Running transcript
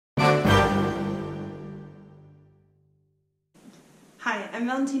Hi, I'm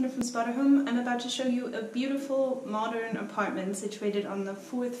Valentina from Spotahome. I'm about to show you a beautiful modern apartment situated on the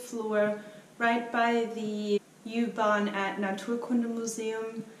 4th floor right by the U-Bahn at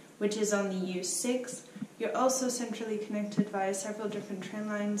Naturkundemuseum, which is on the U6. You're also centrally connected via several different train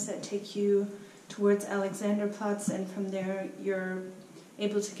lines that take you towards Alexanderplatz, and from there you're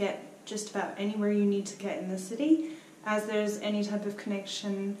able to get just about anywhere you need to get in the city, as there's any type of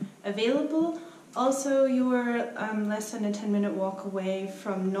connection available. Also, you're less than a 10-minute walk away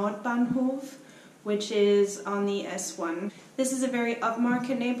from Nordbahnhof, which is on the S1. This is a very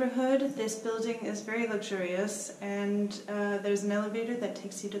upmarket neighborhood. This building is very luxurious, and there's an elevator that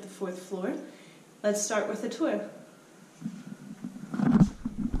takes you to the 4th floor. Let's start with a tour.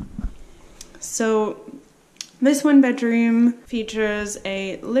 So, this one bedroom features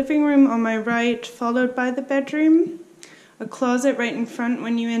a living room on my right, followed by the bedroom, a closet right in front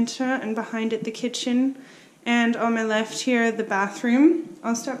when you enter, and behind it the kitchen, and on my left here the bathroom.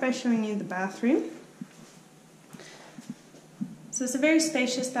 I'll start by showing you the bathroom. So it's a very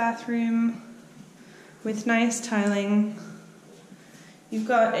spacious bathroom with nice tiling. You've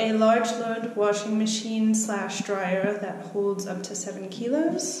got a large load washing machine / dryer that holds up to 7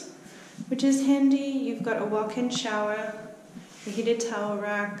 kilos, which is handy. You've got a walk-in shower, a heated towel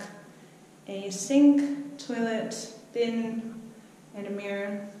rack, a sink, toilet, bin, and a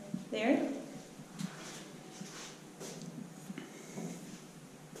mirror there.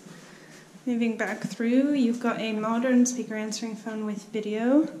 Moving back through, you've got a modern speaker answering phone with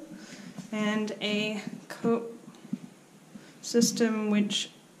video and a coat system which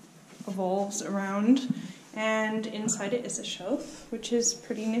evolves around, and inside it is a shelf, which is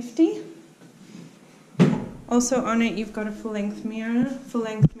pretty nifty. Also on it you've got a full-length mirror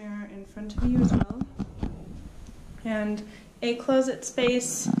in front of you as well, and a closet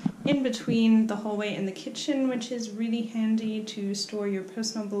space in between the hallway and the kitchen, which is really handy to store your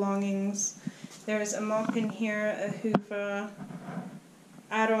personal belongings. There's a mop in here, a hoover,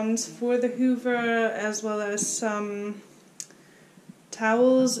 add-ons for the hoover, as well as some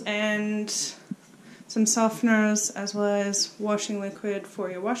towels and some softeners, as well as washing liquid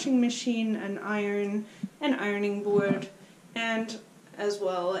for your washing machine, an iron, an ironing board, and as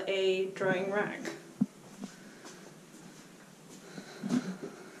well a drying rack.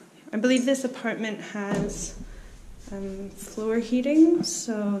 I believe this apartment has floor heating,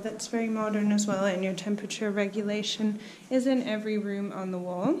 so that's very modern as well, and your temperature regulation is in every room on the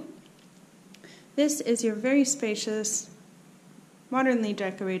wall. This is your very spacious, modernly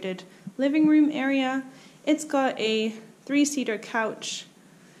decorated living room area. It's got a 3-seater couch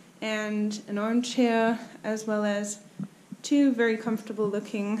and an armchair, as well as 2 very comfortable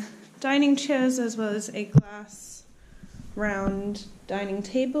looking dining chairs, as well as a glass round dining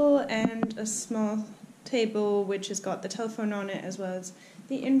table and a small table which has got the telephone on it, as well as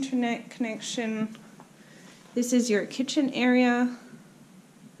the internet connection. This is your kitchen area.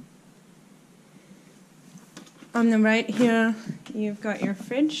 On the right here you've got your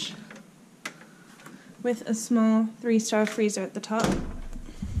fridge with a small 3-star freezer at the top.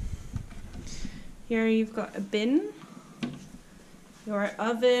 Here you've got a bin, your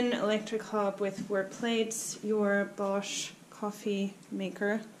oven, electric hob with work plates, your Bosch coffee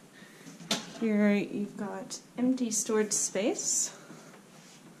maker. Here you've got empty storage space,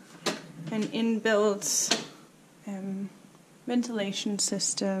 an inbuilt ventilation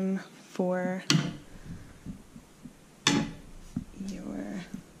system for your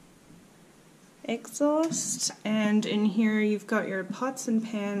exhaust, and in here you've got your pots and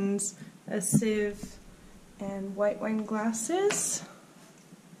pans, a sieve, and white wine glasses.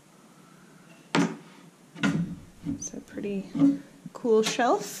 It's a pretty cool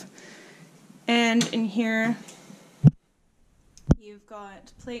shelf. And in here you've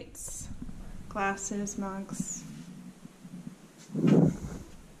got plates, glasses, mugs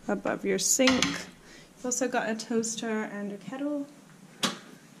above your sink. You've also got a toaster and a kettle.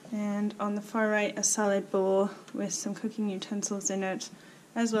 And on the far right, a salad bowl with some cooking utensils in it,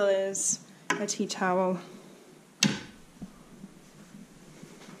 as well as a tea towel.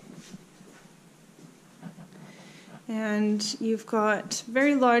 And you've got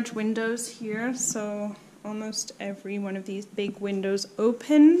very large windows here, so almost every one of these big windows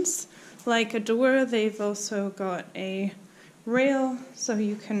opens like a door. They've also got a rail so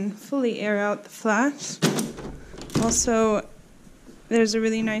you can fully air out the flat. Also, there's a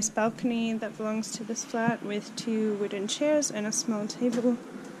really nice balcony that belongs to this flat with 2 wooden chairs and a small table.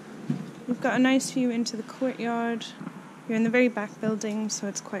 You've got a nice view into the courtyard. You're in the very back building, so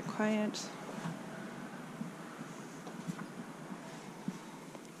it's quite quiet.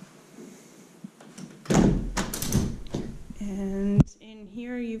 And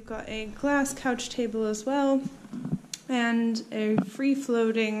you've got a glass couch table as well, and a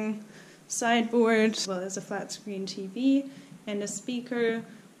free-floating sideboard, as well as a flat screen TV, and a speaker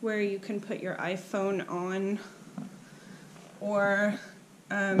where you can put your iPhone on, or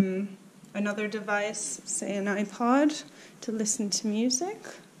another device, say an iPod, to listen to music.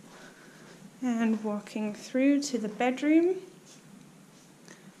 And walking through to the bedroom.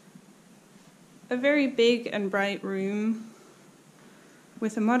 A very big and bright room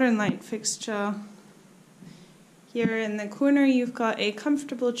with a modern light fixture. Here in the corner you've got a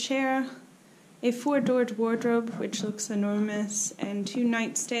comfortable chair, a 4-doored wardrobe which looks enormous, and 2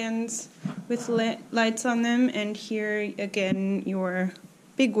 nightstands with lights on them, and here again your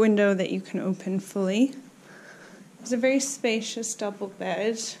big window that you can open fully. There's a very spacious double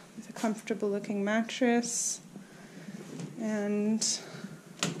bed with a comfortable looking mattress, and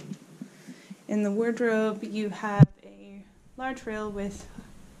in the wardrobe you have a large rail with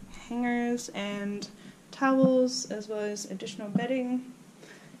hangers and towels, as well as additional bedding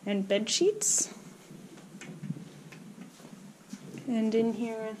and bed sheets. And in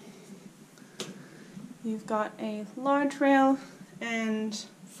here you've got a large rail and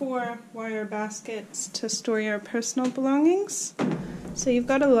 4 wire baskets to store your personal belongings. So you've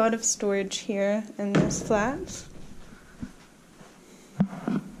got a lot of storage here in this flat.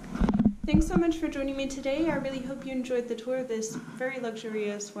 Thanks so much for joining me today. I really hope you enjoyed the tour of this very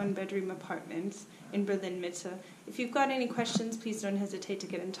luxurious 1-bedroom apartment in Berlin Mitte. If you've got any questions, please don't hesitate to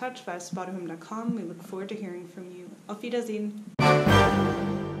get in touch via spotahome.com. We look forward to hearing from you. Auf Wiedersehen.